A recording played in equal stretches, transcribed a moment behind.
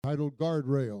Titled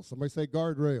Guardrails. Somebody say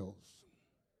guardrails.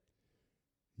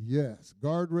 Yes,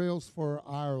 guardrails for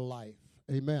our life.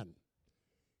 Amen.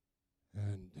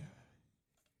 And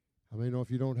I mean,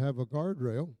 if you don't have a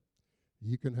guardrail,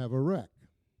 you can have a wreck.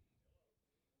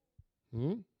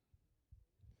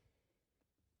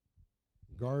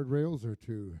 Guardrails are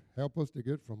to help us to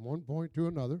get from one point to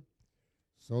another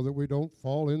so that we don't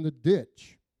fall in the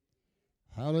ditch.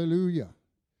 Hallelujah.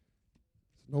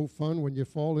 It's no fun when you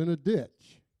fall in a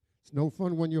ditch. It's no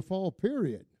fun when you fall,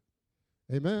 period.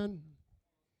 Amen.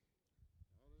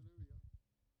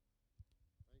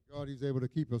 Thank God he's able to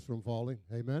keep us from falling.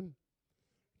 Amen.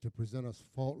 To present us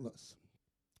faultless.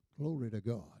 Glory to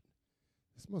God.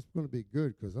 This must be going to be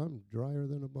good because I'm drier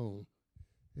than a bone.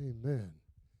 Amen.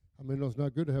 I mean, it's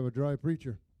not good to have a dry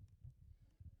preacher.